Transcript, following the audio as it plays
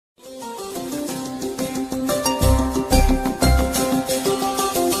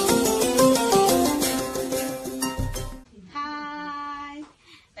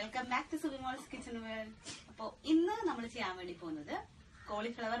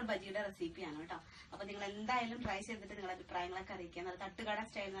Cauliflower ബജിയുടെ റെസിപ്പിയാണ് കേട്ടോ. അപ്പൊ നിങ്ങൾ എന്തായാലും ട്രൈ ചെയ്തിട്ട് നിങ്ങളുടെ അഭിപ്രായങ്ങളൊക്കെ അറിയിക്കുക. നല്ല തട്ടുകട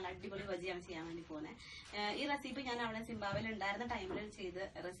സ്റ്റൈൽ നല്ല അടിപൊളി ബജിയാണ് ചെയ്യാൻ വേണ്ടി പോകുന്നത്. ഈ റെസിപ്പി ഞാൻ അവിടെ സിംബാബ്വേയിൽ ഉണ്ടായിരുന്ന ടൈമിൽ ചെയ്ത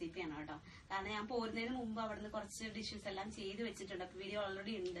റെസിപ്പിയാണ് കേട്ടോ. കാരണം ഞാൻ പോരുന്നതിന് മുമ്പ് അവിടുന്ന് കുറച്ച് ഡിഷസ് എല്ലാം ചെയ്ത് വെച്ചിട്ടുണ്ട്. അപ്പൊ വീഡിയോ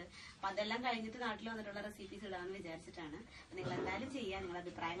ഓൾറെഡി ഉണ്ട്. അപ്പൊ അതെല്ലാം കഴിഞ്ഞിട്ട് നാട്ടിൽ വന്നിട്ടുള്ള റെസിപ്പീസ് ഇടാമെന്ന് വിചാരിച്ചിട്ടാണ്. നിങ്ങൾ എന്തായാലും ചെയ്യുക, നിങ്ങളുടെ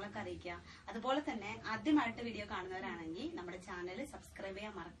അഭിപ്രായങ്ങളൊക്കെ അറിയിക്കുക. അതുപോലെ തന്നെ ആദ്യമായിട്ട് വീഡിയോ കാണുന്നവരാണെങ്കിൽ നമ്മുടെ ചാനൽ സബ്സ്ക്രൈബ്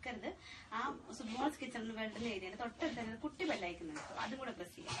ചെയ്യാൻ മറക്കരുത്. ആ സുമോൾസ് കിച്ചൺ വേൾഡിൽ എഴുതിയാണ് തൊട്ടടുത്ത് തന്നെ കുട്ടി ബെല്ലൈക്കുന്നുണ്ട്, അതും കൂടെ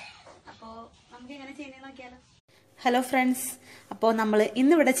പ്രസ് ചെയ്യാം. അപ്പോ നമുക്ക് എങ്ങനെ ചെയ്യുന്നത് നോക്കിയാലോ. ഹലോ ഫ്രണ്ട്സ്, അപ്പോൾ നമ്മൾ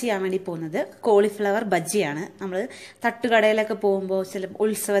ഇന്നിവിടെ ചെയ്യാൻ വേണ്ടി പോകുന്നത് കോളിഫ്ലവർ ബജിയാണ്. നമ്മൾ തട്ടുകടയിലൊക്കെ പോകുമ്പോൾ ചില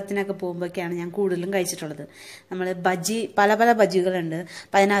ഉത്സവത്തിനൊക്കെ പോകുമ്പോഴൊക്കെയാണ് ഞാൻ കൂടുതലും കഴിച്ചിട്ടുള്ളത്. നമ്മൾ ബജി പല പല ബജികളുണ്ട്.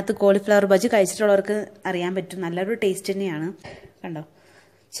 അപ്പം അതിനകത്ത് കോളിഫ്ലവർ ബജി കഴിച്ചിട്ടുള്ളവർക്ക് അറിയാൻ പറ്റും, നല്ലൊരു ടേസ്റ്റ് തന്നെയാണ്. കണ്ടോ,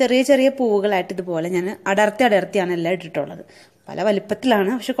 ചെറിയ ചെറിയ പൂവുകളായിട്ട് ഇതുപോലെ ഞാൻ അടർത്തിയാണ് എല്ലാം ഇട്ടിട്ടുള്ളത്. പല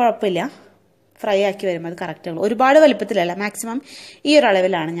വലിപ്പത്തിലാണ്, പക്ഷെ കുഴപ്പമില്ല. ഫ്രൈ ആക്കി വരുമ്പോൾ അത് കറക്റ്റ് ആകും. ഒരുപാട് വലിപ്പത്തിലല്ല, മാക്സിമം ഈ ഒരു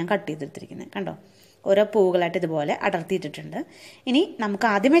അളവിലാണ് ഞാൻ കട്ട് ചെയ്തെടുത്തിരിക്കുന്നത്. കണ്ടോ, ഓരോ പൂവുകളായിട്ട് ഇതുപോലെ അടർത്തിയിട്ടിട്ടുണ്ട്. ഇനി നമുക്ക്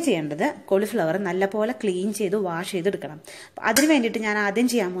ആദ്യമേ ചെയ്യേണ്ടത് കോളിഫ്ലവർ നല്ലപോലെ ക്ലീൻ ചെയ്ത് വാഷ് ചെയ്തെടുക്കണം. അപ്പം അതിന് വേണ്ടിയിട്ട് ഞാൻ ആദ്യം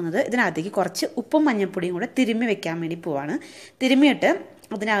ചെയ്യാൻ പോകുന്നത് ഇതിനകത്തേക്ക് കുറച്ച് ഉപ്പും മഞ്ഞൾപ്പൊടിയും കൂടെ തിരുമ്മി വെക്കാൻ വേണ്ടി പോവാണ്. തിരുമ്മിയിട്ട്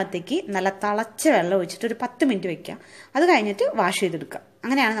അതിനകത്തേക്ക് നല്ല തിളച്ച വെള്ളം ഒഴിച്ചിട്ട് ഒരു 10 മിനിറ്റ് വെക്കുക. അത് കഴിഞ്ഞിട്ട് വാഷ് ചെയ്തെടുക്കുക.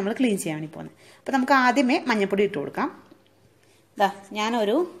 അങ്ങനെയാണ് നമ്മൾ ക്ലീൻ ചെയ്യാൻ വേണ്ടി പോകുന്നത്. അപ്പം നമുക്ക് ആദ്യമേ മഞ്ഞൾപ്പൊടി ഇട്ട് കൊടുക്കാം. ഇതാ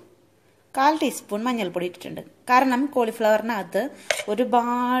ഞാനൊരു 1/4 ടീസ്പൂൺ മഞ്ഞൾപ്പൊടി ഇട്ടിട്ടുണ്ട്. കാരണം കോളിഫ്ലവറിനകത്ത്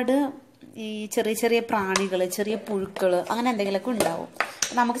ഒരുപാട് ഈ ചെറിയ ചെറിയ പ്രാണികൾ, ചെറിയ പുഴുക്കൾ, അങ്ങനെ എന്തെങ്കിലുമൊക്കെ ഉണ്ടാവും.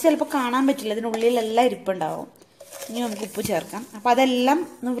 നമുക്ക് ചിലപ്പോൾ കാണാൻ പറ്റില്ല, ഇതിനുള്ളിലെല്ലാം ഇരിപ്പുണ്ടാവും. ഇനി നമുക്ക് ഉപ്പ് ചേർക്കാം. അപ്പോൾ അതെല്ലാം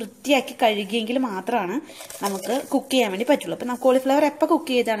ഒന്ന് വൃത്തിയാക്കി കഴുകിയെങ്കിൽ മാത്രമാണ് നമുക്ക് കുക്ക് ചെയ്യാൻ വേണ്ടി പറ്റുള്ളൂ. അപ്പോൾ കോളിഫ്ലവർ എപ്പോൾ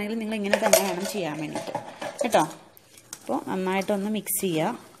കുക്ക് ചെയ്താണെങ്കിലും നിങ്ങൾ ഇങ്ങനെ തന്നെ വേണം ചെയ്യാൻ വേണ്ടിയിട്ട് കേട്ടോ. അപ്പോൾ നന്നായിട്ടൊന്ന് മിക്സ്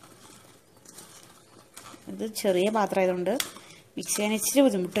ചെയ്യുക. ഇത് ചെറിയ പാത്രം ആയതുകൊണ്ട് മിക്സ് ചെയ്യാൻ ഇച്ചിരി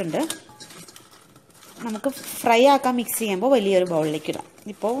ബുദ്ധിമുട്ടുണ്ട്. നമുക്ക് ഫ്രൈ ആക്കാൻ മിക്സ് ചെയ്യുമ്പോൾ വലിയൊരു ബൗളിലേക്ക് ഇടാം.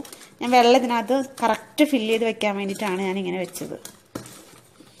 ഇപ്പോൾ ഞാൻ വെള്ളം ഇതിനകത്ത് കറക്റ്റ് ഫില്ല് ചെയ്ത് വെക്കാൻ വേണ്ടിയിട്ടാണ് ഞാൻ ഇങ്ങനെ വെച്ചത്.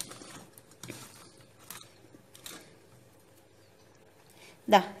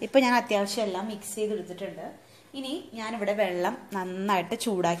 ഇതാ ഇപ്പോൾ ഞാൻ അത്യാവശ്യം എല്ലാം മിക്സ് ചെയ്തെടുത്തിട്ടുണ്ട്. ഇനി ഞാനിവിടെ വെള്ളം നന്നായിട്ട്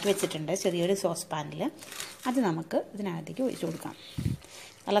ചൂടാക്കി വെച്ചിട്ടുണ്ട് ചെറിയൊരു സോസ് പാനിൽ. അത് നമുക്ക് ഇതിനകത്തേക്ക് ഒഴിച്ചു കൊടുക്കാം.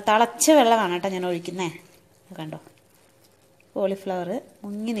 നല്ല തിളച്ച വെള്ളമാണ് കേട്ടോ ഞാൻ ഒഴിക്കുന്നത്. കണ്ടോ, കോളിഫ്ലവർ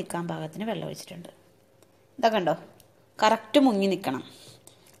മുങ്ങി നിൽക്കാൻ പാകത്തിന് വെള്ളം ഒഴിച്ചിട്ടുണ്ട്. ഇതാ കണ്ടോ, കറക്റ്റ് മുങ്ങി നിൽക്കണം.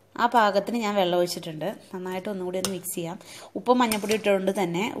 ആ പാകത്തിന് ഞാൻ വെള്ളം ഒഴിച്ചിട്ടുണ്ട്. നന്നായിട്ട് ഒന്നുകൂടി ഒന്ന് മിക്സ് ചെയ്യാം. ഉപ്പും മഞ്ഞൾപ്പൊടി ഇട്ടുകൊണ്ട്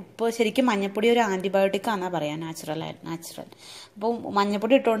തന്നെ, ഉപ്പ് ശരിക്കും മഞ്ഞൾപ്പൊടി ഒരു ആൻറ്റിബയോട്ടിക് ആണെന്നാണ് പറയാം, നാച്ചുറൽ. അപ്പോൾ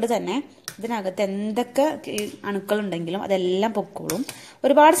മഞ്ഞൾപ്പൊടി ഇട്ടുകൊണ്ട് തന്നെ ഇതിനകത്ത് എന്തൊക്കെ അണുക്കളുണ്ടെങ്കിലും അതെല്ലാം പൊക്കോളും.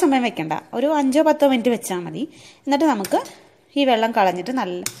 ഒരുപാട് സമയം വെക്കണ്ട, ഒരു 5-10 മിനിറ്റ് വെച്ചാൽ മതി. എന്നിട്ട് നമുക്ക് ഈ വെള്ളം കളഞ്ഞിട്ട്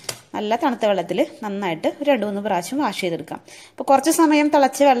നല്ല തണുത്ത വെള്ളത്തിൽ നന്നായിട്ട് 2-3 പ്രാവശ്യം വാഷ് ചെയ്തെടുക്കാം. അപ്പോൾ കുറച്ച് സമയം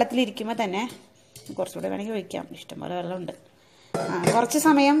തിളച്ച വെള്ളത്തിലിരിക്കുമ്പോൾ തന്നെ, കുറച്ചുകൂടെ വേണമെങ്കിൽ ഒഴിക്കാം, ഇഷ്ടംപോലെ വെള്ളമുണ്ട്. കുറച്ച്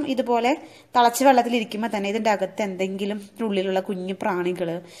സമയം ഇതുപോലെ തിളച്ച വെള്ളത്തിലിരിക്കുമ്പോൾ തന്നെ ഇതിൻ്റെ അകത്ത് എന്തെങ്കിലും ഉള്ളിലുള്ള കുഞ്ഞു പ്രാണികൾ,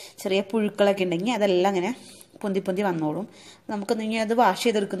 ചെറിയ പുഴുക്കളൊക്കെ ഉണ്ടെങ്കിൽ അതെല്ലാം അങ്ങനെ പൊന്തി വന്നോളും. നമുക്ക് ഇനി അത് വാഷ്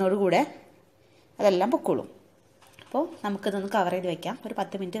ചെയ്തെടുക്കുന്നതോടുകൂടെ അതെല്ലാം പൊക്കോളും. അപ്പോൾ നമുക്കിതൊന്ന് കവർ ചെയ്ത് വയ്ക്കാം. ഒരു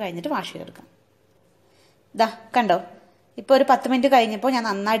 10 മിനിറ്റ് കഴിഞ്ഞിട്ട് വാഷ് ചെയ്തെടുക്കാം. ഇതാ കണ്ടോ, ഇപ്പോൾ ഒരു 10 മിനിറ്റ് കഴിഞ്ഞപ്പോൾ ഞാൻ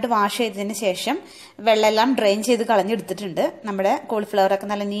നന്നായിട്ട് വാഷ് ചെയ്തതിന് ശേഷം വെള്ളമെല്ലാം ഡ്രെയിൻ ചെയ്ത് കളഞ്ഞെടുത്തിട്ടുണ്ട്. നമ്മുടെ കോളിഫ്ലവറൊക്കെ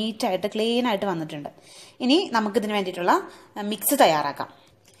നല്ല നീറ്റായിട്ട് ക്ലീനായിട്ട് വന്നിട്ടുണ്ട്. ഇനി നമുക്കിതിന് വേണ്ടിയിട്ടുള്ള മിക്സ് തയ്യാറാക്കാം.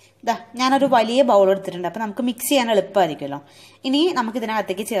 ഇതാ ഞാനൊരു വലിയ ബൗൾ എടുത്തിട്ടുണ്ട്. അപ്പോൾ നമുക്ക് മിക്സ് ചെയ്യാൻ എളുപ്പമായിരിക്കുമല്ലോ. ഇനി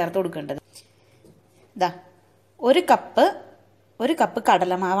നമുക്കിതിനകത്തേക്ക് ചേർത്ത് കൊടുക്കേണ്ടത്, ഇതാ ഒരു കപ്പ്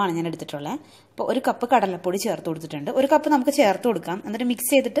കടലമാവാണ് ഞാൻ എടുത്തിട്ടുള്ളത്. അപ്പോൾ 1 കപ്പ് കടലപ്പൊടി ചേർത്ത് കൊടുത്തിട്ടുണ്ട്. 1 കപ്പ് നമുക്ക് ചേർത്ത് കൊടുക്കാം. എന്നിട്ട് മിക്സ്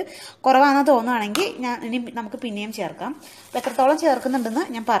ചെയ്തിട്ട് കുറവാണെന്ന് തോന്നുകയാണെങ്കിൽ ഇനി നമുക്ക് പിന്നെയും ചേർക്കാം. അപ്പോൾ എത്രത്തോളം ചേർക്കുന്നുണ്ടെന്ന്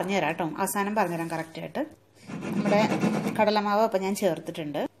ഞാൻ പറഞ്ഞുതരാം കേട്ടോ, അവസാനം പറഞ്ഞുതരാം കറക്റ്റായിട്ട്. നമ്മുടെ കടലമാവ് അപ്പോൾ ഞാൻ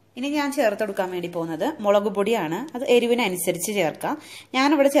ചേർത്തിട്ടുണ്ട്. ഇനി ഞാൻ ചേർത്ത് കൊടുക്കാൻ വേണ്ടി പോകുന്നത് മുളക് പൊടിയാണ്. അത് എരിവിനനുസരിച്ച് ചേർക്കാം.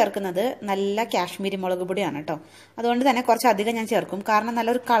 ഞാനിവിടെ ചേർക്കുന്നത് നല്ല കാശ്മീരി മുളക് പൊടിയാണ് കേട്ടോ. അതുകൊണ്ട് തന്നെ കുറച്ചധികം ഞാൻ ചേർക്കും. കാരണം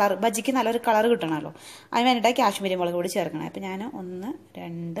നല്ലൊരു കളർ, ബജിക്ക് നല്ലൊരു കളർ കിട്ടണമല്ലോ, അതിന് വേണ്ടിയിട്ടാണ് കാശ്മീരി മുളക് പൊടി ചേർക്കണേ. അപ്പം ഞാൻ 1,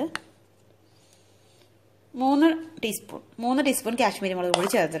 2, 3 ടീസ്പൂൺ കാശ്മീരി മുളക് പൊടി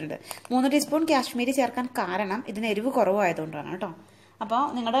ചേർത്തിട്ടുണ്ട്. 3 ടീസ്പൂൺ കാശ്മീരി ചേർക്കാൻ കാരണം ഇതിന് എരിവ് കുറവായതുകൊണ്ടാണ് കേട്ടോ. അപ്പോൾ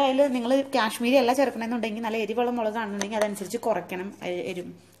നിങ്ങളുടെ കയ്യിൽ നിങ്ങൾ കാശ്മീരി അല്ല ചേർക്കണമെന്നുണ്ടെങ്കിൽ, നല്ല എരിവുള്ള മുളകാണെന്നുണ്ടെങ്കിൽ അതനുസരിച്ച് കുറയ്ക്കണം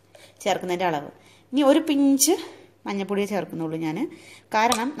എരിവ് ചേർക്കുന്നതിൻ്റെ അളവ്. ഇനി ഒരു പിഞ്ച് മഞ്ഞൾപ്പൊടിയെ ചേർക്കുന്നുള്ളൂ ഞാൻ.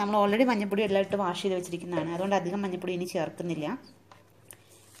 കാരണം നമ്മൾ ഓൾറെഡി മഞ്ഞൾപ്പൊടി എല്ലാം ഇട്ട് വാഷ് ചെയ്ത് വെച്ചിരിക്കുന്നതാണ്. അതുകൊണ്ട് അധികം മഞ്ഞൾപ്പൊടി ഇനി ചേർക്കുന്നില്ല.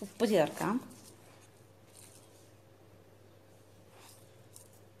 ഉപ്പ് ചേർക്കാം,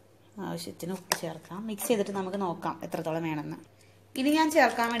 ആവശ്യത്തിന് ഉപ്പ് ചേർക്കാം. മിക്സ് ചെയ്തിട്ട് നമുക്ക് നോക്കാം എത്രത്തോളം വേണമെന്ന്. ഇനി ഞാൻ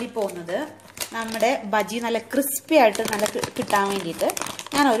ചേർക്കാൻ വേണ്ടി പോകുന്നത് നമ്മുടെ ബജി നല്ല ക്രിസ്പി ആയിട്ട് നല്ല കിട്ടാൻ വേണ്ടിയിട്ട്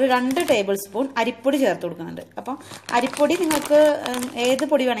ഞാൻ ഒരു 2 ടേബിൾ സ്പൂൺ അരിപ്പൊടി ചേർത്ത് കൊടുക്കുന്നുണ്ട്. അപ്പം അരിപ്പൊടി നിങ്ങൾക്ക് ഏത്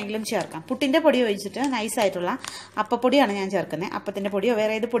പൊടി വേണമെങ്കിലും ചേർക്കാം. പുട്ടിൻ്റെ പൊടി ഒഴിച്ചിട്ട് നൈസായിട്ടുള്ള അപ്പപ്പൊടിയാണ് ഞാൻ ചേർക്കുന്നത്. അപ്പത്തിൻ്റെ പൊടിയോ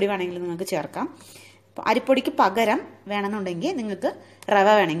വേറെ ഏത് പൊടി വേണമെങ്കിലും നിങ്ങൾക്ക് ചേർക്കാം. അപ്പോൾ അരിപ്പൊടിക്ക് പകരം വേണമെന്നുണ്ടെങ്കിൽ നിങ്ങൾക്ക് റവ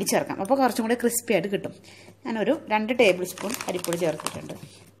വേണമെങ്കിൽ ചേർക്കാം. അപ്പോൾ കുറച്ചും കൂടി ക്രിസ്പി ആയിട്ട് കിട്ടും. ഞാനൊരു 2 ടേബിൾ സ്പൂൺ അരിപ്പൊടി ചേർത്തിട്ടുണ്ട്.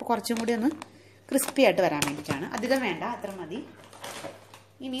 അപ്പോൾ കുറച്ചും കൂടി ഒന്ന് ക്രിസ്പി ആയിട്ട് വരാൻ വേണ്ടിയിട്ടാണ്. അധികം വേണ്ട, അത്ര മതി.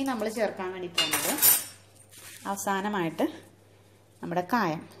 ഇനി നമ്മൾ ചേർക്കാൻ വേണ്ടി പോകുന്നത് അവസാനമായിട്ട് നമ്മുടെ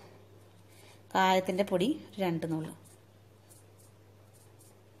കായത്തിൻ്റെ പൊടി 2 നുള്ള്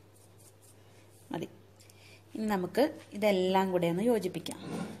മതി. ഇനി നമുക്ക് ഇതെല്ലാം കൂടെ ഒന്ന് യോജിപ്പിക്കാം.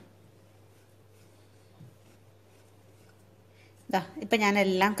 ഇപ്പം ഞാൻ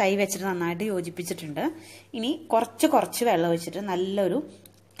എല്ലാം കൈ വെച്ചിട്ട് നന്നായിട്ട് യോജിപ്പിച്ചിട്ടുണ്ട്. ഇനി കുറച്ച് വെള്ളം ഒഴിച്ചിട്ട് നല്ലൊരു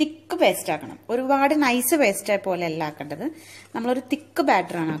തിക്ക് പേസ്റ്റ് ആക്കണം. ഒരുപാട് നൈസ് പേസ്റ്റ് പോലെ അല്ല ആക്കേണ്ടത്. നമ്മളൊരു തിക്ക്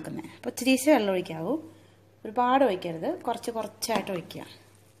ബാറ്ററാണ് ആക്കുന്നത്. അപ്പോൾ ഇച്ചിരി വെള്ളം ഒഴിക്കാവൂ, ഒരുപാട് ഒഴിക്കരുത്, കുറച്ചായിട്ട് ഒഴിക്കുക.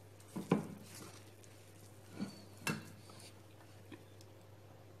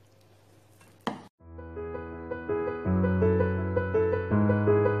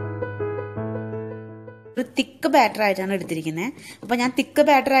 ഒരു തിക്ക് ബാറ്റർ ആയിട്ടാണ് എടുത്തിരിക്കുന്നത്. അപ്പോൾ ഞാൻ തിക്ക്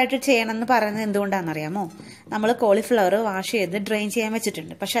ബാറ്റർ ആയിട്ട് ചെയ്യണമെന്ന് പറയുന്നത് എന്തുകൊണ്ടാണെന്നറിയാമോ? നമ്മൾ കോളിഫ്ലവർ വാഷ് ചെയ്ത് ഡ്രെയിൻ ചെയ്യാൻ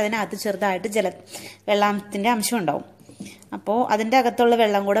വെച്ചിട്ടുണ്ട്. പക്ഷെ അതിനകത്ത് ചെറുതായിട്ട് വെള്ളത്തിൻ്റെ അംശം ഉണ്ടാവും. അപ്പോൾ അതിൻ്റെ അകത്തുള്ള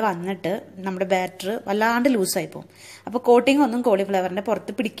വെള്ളം കൂടെ വന്നിട്ട് നമ്മുടെ ബാറ്റർ വല്ലാണ്ട് ലൂസായി പോകും. അപ്പോൾ കോട്ടിംഗ് ഒന്നും കോളിഫ്ലവറിൻ്റെ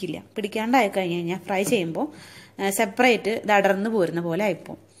പുറത്ത് പിടിക്കാണ്ടായി കഴിഞ്ഞ് കഴിഞ്ഞാൽ ഫ്രൈ ചെയ്യുമ്പോൾ സെപ്പറേറ്റ് ഇത് അടർന്നു പോരുന്ന പോലെ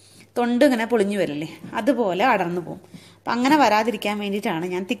ആയിപ്പോവും. തൊണ്ട് ഇങ്ങനെ പൊളിഞ്ഞു വരില്ലേ, അതുപോലെ അടർന്നു പോകും. അപ്പം അങ്ങനെ വരാതിരിക്കാൻ വേണ്ടിയിട്ടാണ്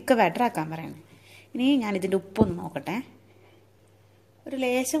ഞാൻ തിക്ക് ബാറ്റർ ആക്കാൻ പറയുന്നത്. ഇനി ഞാനിതിൻ്റെ ഉപ്പൊന്ന് നോക്കട്ടെ. ഒരു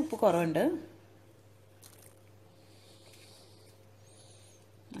ലേശം ഉപ്പ് കുറവുണ്ട്.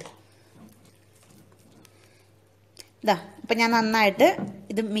 ഇപ്പം ഞാൻ നന്നായിട്ട്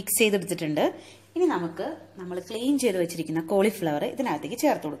ഇത് മിക്സ് ചെയ്തെടുത്തിട്ടുണ്ട്. ഇനി നമ്മൾ ക്ലീൻ ചെയ്ത് വെച്ചിരിക്കുന്ന കോളിഫ്ലവർ ഇതിനകത്തേക്ക്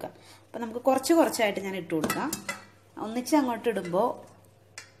ചേർത്ത് കൊടുക്കാം. അപ്പം നമുക്ക് കുറച്ചായിട്ട് ഞാൻ ഇട്ട് കൊടുക്കാം. ഒന്നിച്ച് അങ്ങോട്ട് ഇടുമ്പോൾ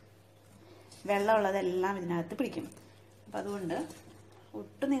വെള്ളമുള്ളതെല്ലാം ഇതിനകത്ത് പിടിക്കും. അപ്പം അതുകൊണ്ട്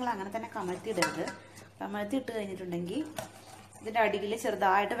ഒട്ടും നിങ്ങൾ അങ്ങനെ തന്നെ കമഴ്ത്തിയിടരുത്. കമഴ്ത്തിയിട്ട് കഴിഞ്ഞിട്ടുണ്ടെങ്കിൽ ഇതിൻ്റെ അടിയിൽ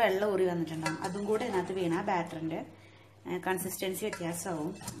ചെറുതായിട്ട് വെള്ളം ഊറി വന്നിട്ടുണ്ടാകും. അതും കൂടെ ഇതിനകത്ത് വീണാൽ ബാറ്ററിൻ്റെ കൺസിസ്റ്റൻസി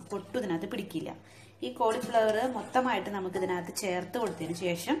വ്യത്യാസമാവും. ഒട്ടും ഇതിനകത്ത് പിടിക്കില്ല. ഈ കോളിഫ്ലവർ മൊത്തമായിട്ട് നമുക്ക് ഇതിനകത്ത് ചേർത്ത് കൊടുത്തതിന്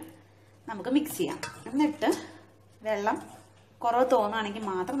ശേഷം നമുക്ക് മിക്സ് ചെയ്യാം. എന്നിട്ട് വെള്ളം കുറവ് തോന്നുകയാണെങ്കിൽ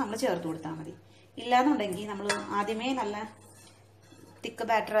മാത്രം നമ്മൾ ചേർത്ത് കൊടുത്താൽ മതി. ഇല്ലാന്നുണ്ടെങ്കിൽ നമ്മൾ ആദ്യമേ നല്ല തിക്ക്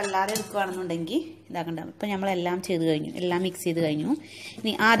ബാറ്റർ അല്ലാതെ എടുക്കുകയാണെന്നുണ്ടെങ്കിൽ ഇതാക്കണ്ട. ഇപ്പം നമ്മളെല്ലാം ചെയ്ത് കഴിഞ്ഞു, എല്ലാം മിക്സ് ചെയ്ത് കഴിഞ്ഞു.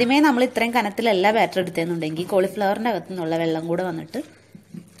 ഇനി ആദ്യമേ നമ്മൾ ഇത്രയും കനത്തിലല്ല ബാറ്റർ എടുത്തതെന്നുണ്ടെങ്കിൽ കോളിഫ്ലവറിൻ്റെ അകത്തു നിന്നുള്ള വെള്ളം കൂടെ വന്നിട്ട്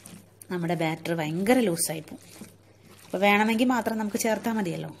നമ്മുടെ ബാറ്റർ ഭയങ്കര ലൂസായി പോകും. അപ്പോൾ വേണമെങ്കിൽ മാത്രം നമുക്ക് ചേർത്താൽ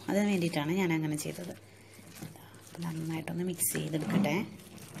മതിയല്ലോ. അതിന് വേണ്ടിയിട്ടാണ് ഞാൻ അങ്ങനെ ചെയ്തത്. നന്നായിട്ടൊന്ന് മിക്സ് ചെയ്തെടുക്കട്ടെ.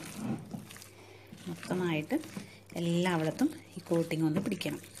 മൊത്തമായിട്ട് എല്ലായിടത്തും ഈ കോട്ടിങ് ഒന്ന്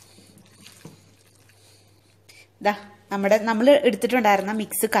പിടിക്കണം. നമ്മൾ എടുത്തിട്ടുണ്ടായിരുന്ന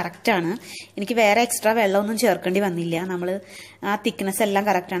മിക്സ് കറക്റ്റാണ്. എനിക്ക് വേറെ എക്സ്ട്രാ വെള്ളമൊന്നും ചേർക്കേണ്ടി വന്നില്ല. നമ്മൾ ആ തിക്നെസ് എല്ലാം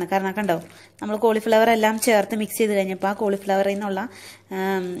കറക്റ്റാണ്. കാരണം കണ്ടോ, നമ്മൾ കോളിഫ്ലവർ എല്ലാം ചേർത്ത് മിക്സ് ചെയ്ത് കഴിഞ്ഞപ്പോൾ ആ കോളിഫ്ലവറിൽ നിന്നുള്ള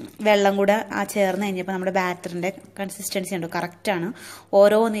വെള്ളം കൂടെ ചേർന്ന് കഴിഞ്ഞപ്പോൾ നമ്മുടെ ബാറ്ററിൻ്റെ കൺസിസ്റ്റൻസി ഉണ്ടോ കറക്റ്റാണ്.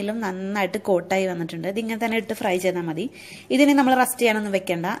 ഓരോന്നിലും നന്നായിട്ട് കോട്ടായി വന്നിട്ടുണ്ട്. ഇതിങ്ങനെ തന്നെ ഇട്ട് ഫ്രൈ ചെയ്താൽ മതി. ഇതിന് നമ്മൾ റസ്റ്റ് ചെയ്യാനൊന്നും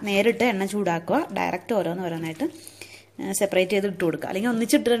വെക്കേണ്ട. നേരിട്ട് എണ്ണ ചൂടാക്കുക. ഡയറക്റ്റ് ഓരോന്നായിട്ട് സെപ്പറേറ്റ് ചെയ്ത് ഇട്ട് കൊടുക്കുക. അല്ലെങ്കിൽ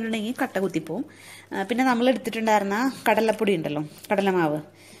ഒന്നിച്ചിട്ടിട്ടുണ്ടെങ്കിൽ കട്ട കുത്തിപ്പോവും. പിന്നെ നമ്മൾ എടുത്തിട്ടുണ്ടായിരുന്ന കടലപ്പൊടി ഉണ്ടല്ലോ, കടലമാവ്,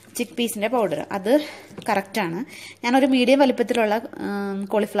 ചിക്പീസിൻ്റെ പൗഡർ, അത് കറക്റ്റാണ്. ഞാനൊരു മീഡിയം വലിപ്പത്തിലുള്ള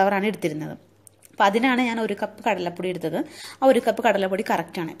കോളിഫ്ലവറാണ് എടുത്തിരുന്നത്. അപ്പോൾ അതിനാണ് ഞാൻ 1 കപ്പ് കടലപ്പൊടി എടുത്തത്. ആ 1 കപ്പ് കടലപ്പൊടി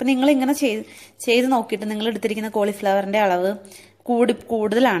കറക്റ്റാണ്. ഇപ്പം നിങ്ങളിങ്ങനെ ചെയ്ത് നോക്കിയിട്ട് നിങ്ങൾ എടുത്തിരിക്കുന്ന കോളിഫ്ലവറിൻ്റെ അളവ്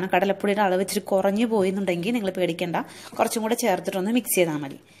കൂടുതലാണ്, കടലപ്പൊടിയുടെ അളവ് ഇച്ചിരി കുറഞ്ഞു പോയെന്നുണ്ടെങ്കിൽ നിങ്ങൾ പേടിക്കേണ്ട, കുറച്ചും കൂടെ ചേർത്തിട്ടൊന്ന് മിക്സ് ചെയ്താൽ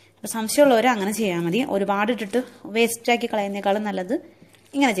മതി. അപ്പോൾ സംശയമുള്ളവർ അങ്ങനെ ചെയ്യാൽ മതി. ഒരുപാട് ഇട്ടിട്ട് വേസ്റ്റാക്കി കളയുന്നേക്കാളും നല്ലത്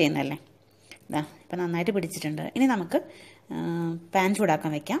ഇങ്ങനെ ചെയ്യുന്നതല്ലേ. ഇപ്പം നന്നായിട്ട് പിടിച്ചിട്ടുണ്ട്. ഇനി നമുക്ക് പാൻ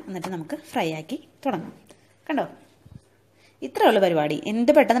ചൂടാക്കാൻ വെക്കാം. എന്നിട്ട് നമുക്ക് ഫ്രൈ ആക്കി തുടങ്ങാം. കണ്ടോ, ഇത്രയേ ഉള്ളൂ പരിപാടി.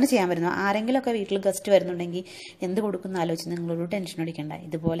 എന്ത് പെട്ടെന്ന് ചെയ്യാൻ വരുന്നു. ആരെങ്കിലുമൊക്കെ വീട്ടിൽ ഗസ്റ്റ് വരുന്നുണ്ടെങ്കിൽ എന്ത് കൊടുക്കുന്ന ആലോചിച്ച് നിങ്ങളൊരു ടെൻഷൻ അടിക്കണ്ട.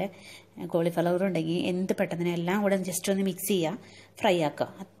 ഇതുപോലെ കോളിഫ്ലവർ ഉണ്ടെങ്കിൽ എന്ത് പെട്ടെന്ന് എല്ലാം കൂടെ ജസ്റ്റ് ഒന്ന് മിക്സ് ചെയ്യുക, ഫ്രൈ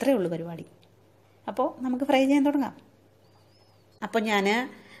ആക്കുക. അത്രയേ ഉള്ളൂ പരിപാടി. അപ്പോൾ നമുക്ക് ഫ്രൈ ചെയ്യാൻ തുടങ്ങാം. അപ്പോൾ ഞാൻ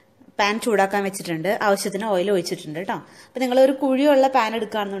പാൻ ചൂടാക്കാൻ വെച്ചിട്ടുണ്ട്. ആവശ്യത്തിന് ഓയിൽ ഒഴിച്ചിട്ടുണ്ട് കേട്ടോ. അപ്പോൾ നിങ്ങളൊരു കുഴിയുള്ള പാൻ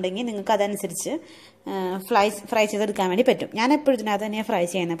എടുക്കുകയാണെന്നുണ്ടെങ്കിൽ നിങ്ങൾക്ക് അതനുസരിച്ച് ഫ്രൈ ചെയ്തെടുക്കാൻ വേണ്ടി പറ്റും. ഞാൻ എപ്പോഴും ഇതിനകത്ത് തന്നെയാണ് ഫ്രൈ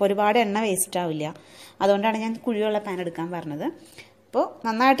ചെയ്യുന്നത്. അപ്പോൾ ഒരുപാട് എണ്ണ വേസ്റ്റ് ആവില്ല. അതുകൊണ്ടാണ് ഞാൻ കുഴിയുള്ള പാൻ എടുക്കാൻ പറഞ്ഞത്. അപ്പോൾ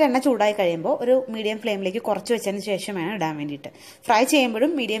നന്നായിട്ട് എണ്ണ ചൂടായി കഴിയുമ്പോൾ ഒരു മീഡിയം ഫ്ലെയിമിലേക്ക് കുറച്ച് വെച്ചതിന് ശേഷം വേണം ഇടാൻ വേണ്ടിയിട്ട്. ഫ്രൈ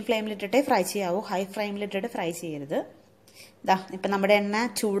ചെയ്യുമ്പോഴും മീഡിയം ഫ്ലെയിമിലിട്ടിട്ടേ ഫ്രൈ ചെയ്യാവൂ. ഹൈ ഫ്ലെയിമിലിട്ടിട്ട് ഫ്രൈ ചെയ്യരുത്. ഇപ്പം നമ്മുടെ എണ്ണ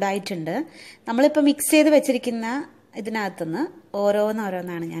ചൂടായിട്ടുണ്ട്. നമ്മളിപ്പോൾ മിക്സ് ചെയ്ത് വെച്ചിരിക്കുന്ന ഇതിനകത്തുനിന്ന്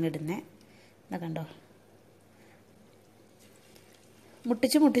ഓരോന്നാണ് ഞാൻ ഇടുന്നത്. ഇതാ കണ്ടോ,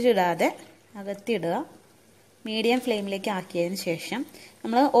 മുട്ടിച്ചിടാതെ അകത്തിടുക. മീഡിയം ഫ്ലെയിമിലേക്ക് ആക്കിയതിന് ശേഷം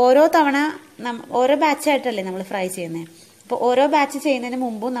നമ്മൾ ഓരോ തവണ ഓരോ ബാച്ചായിട്ടല്ലേ നമ്മൾ ഫ്രൈ ചെയ്യുന്നത്. അപ്പോൾ ഓരോ ബാച്ച് ചെയ്യുന്നതിന്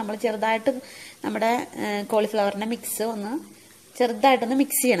മുമ്പും നമ്മൾ ചെറുതായിട്ട് നമ്മുടെ കോളിഫ്ലവറിൻ്റെ മിക്സ് ഒന്ന് ചെറുതായിട്ടൊന്ന്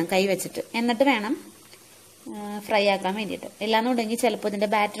മിക്സ് ചെയ്യണം കൈ വെച്ചിട്ട്. എന്നിട്ട് വേണം ഫ്രൈ ആക്കാൻ വേണ്ടിയിട്ട്. ഇല്ലാന്നുണ്ടെങ്കിൽ ചിലപ്പോൾ ഇതിൻ്റെ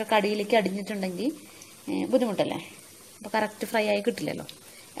ബാറ്ററൊക്കെ അടിയിലേക്ക് അടിഞ്ഞിട്ടുണ്ടെങ്കിൽ ബുദ്ധിമുട്ടല്ലേ, അപ്പോൾ കറക്റ്റ് ഫ്രൈ ആയി കിട്ടില്ലല്ലോ,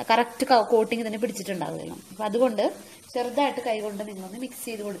 കറക്റ്റ് കോട്ടിങ് തന്നെ പിടിച്ചിട്ടുണ്ടാവില്ലല്ലോ. അപ്പോൾ അതുകൊണ്ട് ചെറുതായിട്ട് കൈ കൊണ്ട് നിങ്ങളൊന്ന് മിക്സ്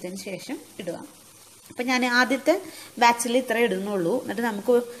ചെയ്ത് കൊടുത്തതിന് ശേഷം ഇടുക. അപ്പം ഞാൻ ആദ്യത്തെ ബാച്ചിൽ ഇത്ര ഇടുന്നുള്ളൂ. എന്നിട്ട്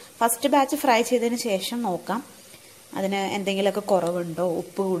നമുക്ക് ഫസ്റ്റ് ബാച്ച് ഫ്രൈ ചെയ്തതിന് ശേഷം നോക്കാം അതിന് എന്തെങ്കിലുമൊക്കെ കുറവുണ്ടോ,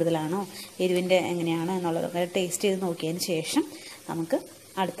 ഉപ്പ് കൂടുതലാണോ, എരിവിൻ്റെ എങ്ങനെയാണ് എന്നുള്ളതൊക്കെ ടേസ്റ്റ് ചെയ്ത് നോക്കിയതിന് ശേഷം നമുക്ക്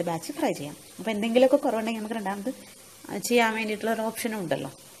അടുത്ത ബാച്ച് ഫ്രൈ ചെയ്യാം. അപ്പോൾ എന്തെങ്കിലുമൊക്കെ കുറവുണ്ടെങ്കിൽ നമുക്ക് രണ്ടാമത് ചെയ്യാൻ വേണ്ടിയിട്ടുള്ള ഒരു ഓപ്ഷനും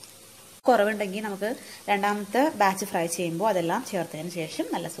ഉണ്ടല്ലോ. കുറവുണ്ടെങ്കിൽ നമുക്ക് രണ്ടാമത്തെ ബാച്ച് ഫ്രൈ ചെയ്യുമ്പോൾ അതെല്ലാം ചേർത്തതിന് ശേഷം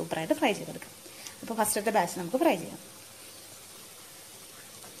നല്ല സൂപ്പറായിട്ട് ഫ്രൈ ചെയ്തെടുക്കാം. അപ്പോൾ ഫസ്റ്റത്തെ ബാച്ച് നമുക്ക് ഫ്രൈ ചെയ്യാം.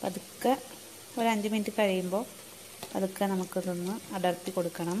 പതുക്കെ ഒരു 5 മിനിറ്റ് കഴിയുമ്പോൾ പതുക്കെ നമുക്കതൊന്ന് അടർത്തി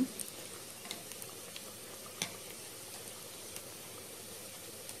കൊടുക്കണം.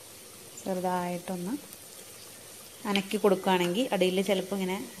 ചെറുതായിട്ടൊന്ന് അനക്കി കൊടുക്കുകയാണെങ്കിൽ അടിയിൽ ചിലപ്പോൾ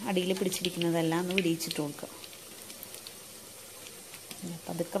ഇങ്ങനെ അടിയിൽ പിടിച്ചിരിക്കുന്നതെല്ലാം ഒന്ന് വിടിയിച്ചിട്ട് കൊടുക്കുക.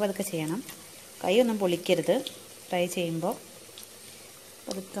 പതുക്കെ ചെയ്യണം, കൈയൊന്നും പൊളിക്കരുത്. ഫ്രൈ ചെയ്യുമ്പോൾ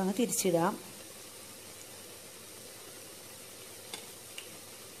പതുക്കെ ഒന്ന് തിരിച്ചിടാം.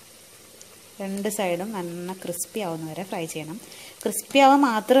 രണ്ട് സൈഡും നല്ല ക്രിസ്പി ആവുന്ന വരെ ഫ്രൈ ചെയ്യണം. ക്രിസ്പി ആവാൻ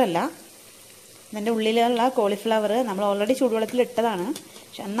മാത്രമല്ല, ഇതിൻ്റെ ഉള്ളിലുള്ള കോളിഫ്ലവർ നമ്മൾ ഓൾറെഡി ചൂടുവെള്ളത്തിൽ ഇട്ടതാണ്.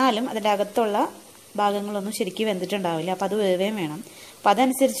 പക്ഷെ എന്നാലും അതിൻ്റെ അകത്തുള്ള ഭാഗങ്ങളൊന്നും ശരിക്കും വെന്തിട്ടുണ്ടാവില്ല. അപ്പോൾ അത് വേവേം വേണം. അപ്പോൾ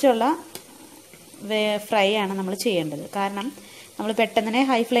അതനുസരിച്ചുള്ള ഫ്രൈ ആണ് നമ്മൾ ചെയ്യേണ്ടത്. കാരണം നമ്മൾ പെട്ടെന്ന് തന്നെ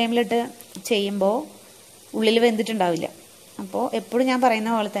ഹൈ ഫ്ലെയിമിലിട്ട് ചെയ്യുമ്പോൾ ഉള്ളിൽ വെന്തിട്ടുണ്ടാവില്ല. അപ്പോൾ എപ്പോഴും ഞാൻ പറയുന്ന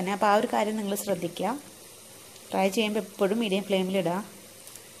പോലെ തന്നെ, അപ്പോൾ ആ ഒരു കാര്യം നിങ്ങൾ ശ്രദ്ധിക്കുക. ഫ്രൈ ചെയ്യുമ്പോൾ എപ്പോഴും മീഡിയം ഫ്ലെയിമിലിടുക.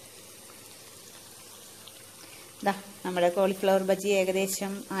 ഇതാ നമ്മുടെ കോളിഫ്ലവർ ബജി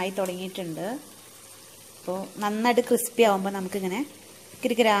ഏകദേശം ആയി തുടങ്ങിയിട്ടുണ്ട്. അപ്പോൾ നന്നായിട്ട് ക്രിസ്പി ആകുമ്പോൾ നമുക്കിങ്ങനെ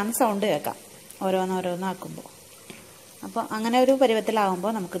കിരിക്കിരാന്ന് സൗണ്ട് കേൾക്കാം ഓരോന്നോരോന്നാക്കുമ്പോൾ. അപ്പോൾ അങ്ങനെ ഒരു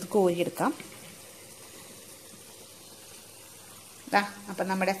പരുവത്തിലാവുമ്പോൾ നമുക്കിത് കോരിയെടുക്കാം. അപ്പം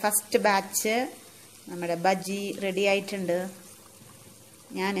നമ്മുടെ ഫസ്റ്റ് ബാച്ച് നമ്മുടെ ബജി റെഡി ആയിട്ടുണ്ട്.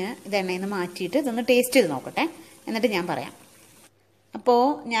 ഞാൻ ഇത് എണ്ണയിൽ നിന്ന് മാറ്റിയിട്ട് ഇതൊന്ന് ടേസ്റ്റ് ചെയ്ത് നോക്കട്ടെ, എന്നിട്ട് ഞാൻ പറയാം. അപ്പോൾ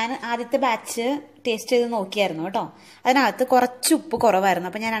ഞാൻ ആദ്യത്തെ ബാച്ച് ടേസ്റ്റ് ചെയ്ത് നോക്കിയായിരുന്നു കേട്ടോ. അതിനകത്ത് കുറച്ച് ഉപ്പ് കുറവായിരുന്നു.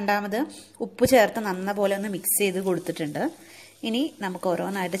 അപ്പോൾ ഞാൻ രണ്ടാമത് ഉപ്പ് ചേർത്ത് നന്നപോലെ ഒന്ന് മിക്സ് ചെയ്ത് കൊടുത്തിട്ടുണ്ട്. ഇനി നമുക്ക്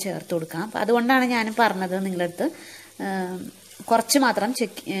ഓരോന്നായിട്ട് ചേർത്ത് കൊടുക്കാം. അപ്പോൾ അതുകൊണ്ടാണ് ഞാൻ പറഞ്ഞത് നിങ്ങളടുത്ത് കുറച്ച് മാത്രം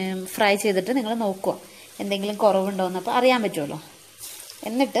ഫ്രൈ ചെയ്തിട്ട് നിങ്ങൾ നോക്കുക എന്തെങ്കിലും കുറവുണ്ടോയെന്ന്, അപ്പോൾ അറിയാൻ പറ്റുമല്ലോ.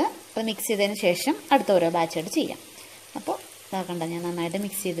 എന്നിട്ട് അത് മിക്സ് ചെയ്തതിന് ശേഷം അടുത്ത ഓരോ ബാച്ചായിട്ട് ചെയ്യാം. അപ്പോൾ ഇതാക്കണ്ട, ഞാൻ നന്നായിട്ട്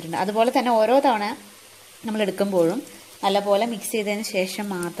മിക്സ് ചെയ്തിട്ടുണ്ട്. അതുപോലെ തന്നെ ഓരോ തവണ നമ്മൾ എടുക്കുമ്പോഴും നല്ലപോലെ മിക്സ് ചെയ്തതിന് ശേഷം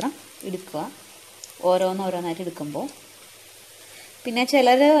മാത്രം എടുക്കുക, ഓരോന്നായിട്ട് എടുക്കുമ്പോൾ. പിന്നെ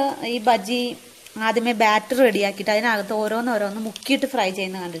ചിലർ ഈ ബജി ആദ്യമേ ബാറ്റർ റെഡിയാക്കിയിട്ട് അതിനകത്ത് ഓരോന്ന് മുക്കിയിട്ട് ഫ്രൈ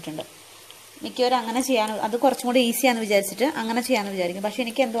ചെയ്യുന്നത് കണ്ടിട്ടുണ്ട്. മിക്കവരും അങ്ങനെ ചെയ്യാൻ, അത് കുറച്ചും കൂടി ഈസിയാണെന്ന് വിചാരിച്ചിട്ട് അങ്ങനെ ചെയ്യാമെന്ന് വിചാരിക്കും. പക്ഷേ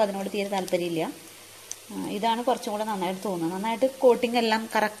എനിക്ക് എന്തോ അതിനോട് തീരെ താല്പര്യമില്ല. ഇതാണ് കുറച്ചും കൂടെ നന്നായിട്ട് തോന്നുന്നത്. നന്നായിട്ട് കോട്ടിംഗ് എല്ലാം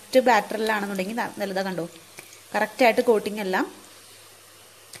കറക്റ്റ് ബാറ്ററിലാണെന്നുണ്ടെങ്കിൽ നല്ലതാണ്. കണ്ടോ, കറക്റ്റായിട്ട് കോട്ടിംഗ്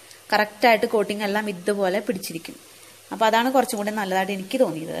എല്ലാം ഇതുപോലെ പിടിച്ചിരിക്കും. അപ്പോൾ അതാണ് കുറച്ചും കൂടി നല്ലതായിട്ട് എനിക്ക്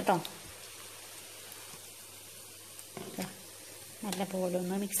തോന്നിയത് കേട്ടോ. നല്ല പോലെ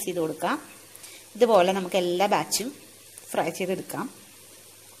ഒന്ന് മിക്സ് ചെയ്ത് കൊടുക്കാം. ഇതുപോലെ നമുക്ക് എല്ലാ ബാച്ചും ഫ്രൈ ചെയ്തെടുക്കാം.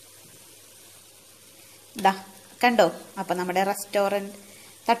 ഇതാ കണ്ടോ. അപ്പം നമ്മുടെ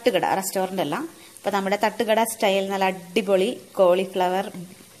റെസ്റ്റോറൻ്റ് അല്ല, അപ്പോൾ നമ്മുടെ തട്ടുകട സ്റ്റൈൽ നല്ല അടിപൊളി കോളിഫ്ലവർ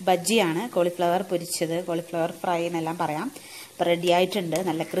ബജിയാണ്. കോളിഫ്ലവർ പൊരിച്ചത്, കോളിഫ്ലവർ ഫ്രൈ എന്നെല്ലാം പറയാം. അപ്പോൾ റെഡി ആയിട്ടുണ്ട്,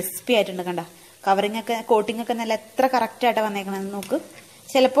 നല്ല ക്രിസ്പി ആയിട്ടുണ്ട്. കണ്ടോ, കോട്ടിംഗ് ഒക്കെ നല്ല എത്ര കറക്റ്റായിട്ട് വന്നേക്കണമെന്ന് നോക്ക്.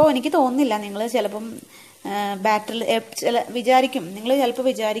 ചിലപ്പോൾ എനിക്ക് തോന്നുന്നില്ല, നിങ്ങൾ ചിലപ്പം ബാറ്ററിൽ നിങ്ങൾ ചിലപ്പോൾ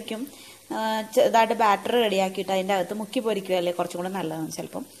വിചാരിക്കും ഇതായിട്ട് ബാറ്ററി റെഡിയാക്കിയിട്ട് അതിൻ്റെ അകത്ത് മുക്കി പൊരിക്കുകയല്ലേ കുറച്ചും കൂടെ നല്ലതാണ്.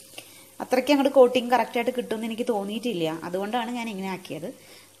 ചിലപ്പം അത്രയ്ക്ക് അങ്ങോട്ട് കോട്ടിങ് കറക്റ്റായിട്ട് കിട്ടുമെന്ന് എനിക്ക് തോന്നിയിട്ടില്ല. അതുകൊണ്ടാണ് ഞാൻ ഇങ്ങനെ ആക്കിയത്.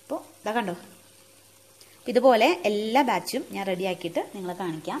 അപ്പോൾ ഇതാ കണ്ടോ, ഇതുപോലെ എല്ലാ ബാച്ചും ഞാൻ റെഡിയാക്കിയിട്ട് നിങ്ങളെ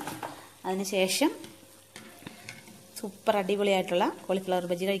കാണിക്കാം. അതിനുശേഷം സൂപ്പർ അടിപൊളിയായിട്ടുള്ള കോളിഫ്ലവർ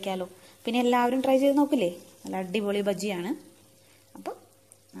ബജി കഴിക്കാമല്ലോ. പിന്നെ എല്ലാവരും ട്രൈ ചെയ്ത് നോക്കില്ലേ, നല്ല അടിപൊളി ബജിയാണ്. അപ്പോൾ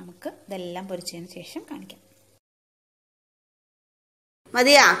നമുക്ക് ഇതെല്ലാം പൊരിച്ചതിന് ശേഷം കാണിക്കാം.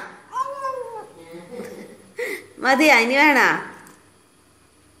 മതിയാ ഇനി വേണ?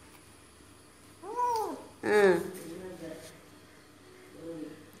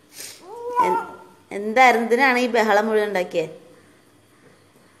 എന്തായിരുന്നു, ഇതിനാണ് ഈ ബഹളം മുഴുവൻ ഉണ്ടാക്കിയേ?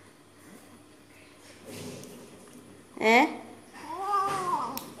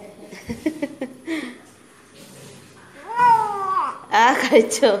 ആ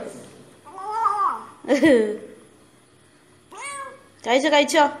കഴിച്ചോ കഴിച്ചോ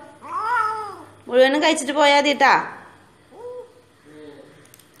കഴിച്ചോ മുഴുവനും കഴിച്ചിട്ട് പോയാ മതിട്ടാ.